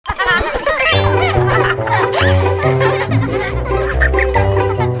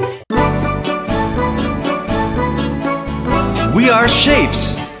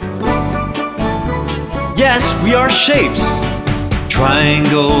shapes. Yes, we are shapes.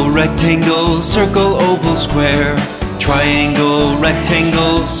 Triangle, rectangle, circle, oval, square. Triangle,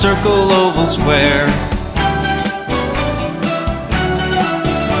 rectangle, circle, oval, square.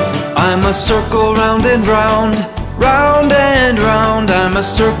 I'm a circle round and round, round and round. I'm a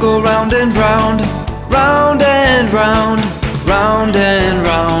circle round and round, round and round, round and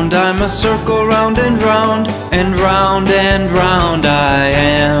round. I'm a circle round and round, and round I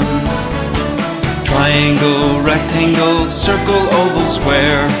am. Triangle, rectangle, circle, oval,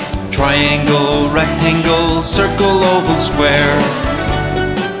 square. Triangle, rectangle, circle, oval, square.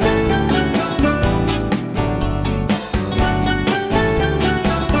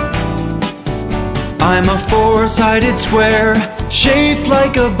 I'm a four-sided square, shaped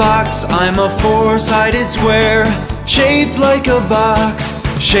like a box. I'm a four-sided square, shaped like a box,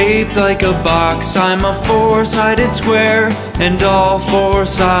 shaped like a box. I'm a four-sided square, and all four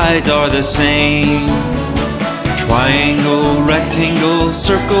sides are the same. Triangle, rectangle,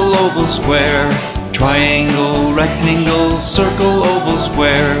 circle, oval, square. Triangle, rectangle, circle, oval,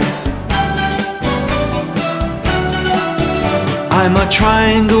 square. I'm a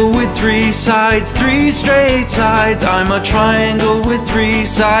triangle with three sides, three straight sides. I'm a triangle with three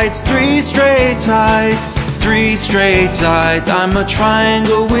sides, three straight sides, three straight sides. I'm a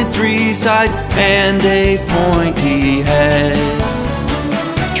triangle with three sides and a pointy head.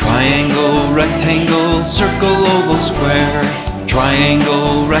 Triangle, rectangle, circle, oval, square.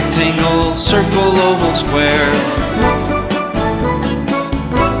 Triangle, rectangle, circle, oval, square.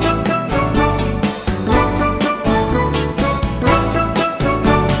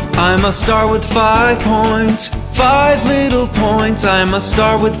 I'm a star with 5 points, 5 little points. I'm a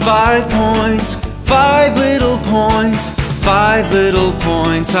star with 5 points, 5 little points, 5 little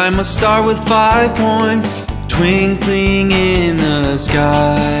points. I'm a star with 5 points, twinkling in the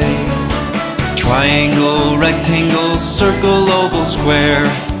sky. Triangle, rectangle, circle, oval, square.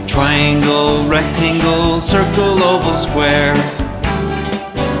 Triangle, rectangle, circle, oval, square.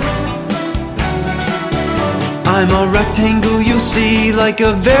 I'm a rectangle you see like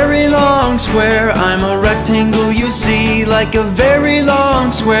a very long square. I'm a rectangle you see like a very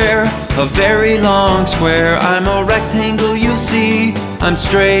long square, a very long square. I'm a rectangle you see. I'm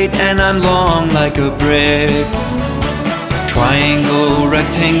straight and I'm long like a brick. Triangle,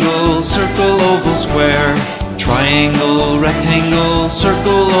 rectangle, circle, oval, square. Triangle, rectangle,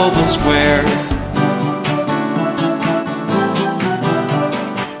 circle, oval, square.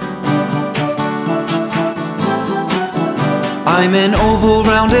 I'm an oval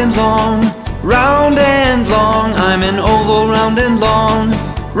round and long, round and long. I'm an oval round and long,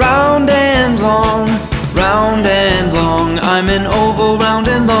 round and long, round and long. I'm an oval round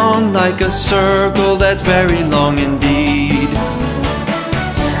and long, like a circle that's very long indeed.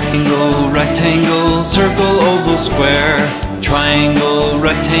 Triangle, rectangle, circle, oval, square. Triangle,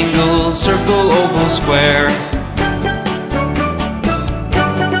 rectangle, circle, oval, square.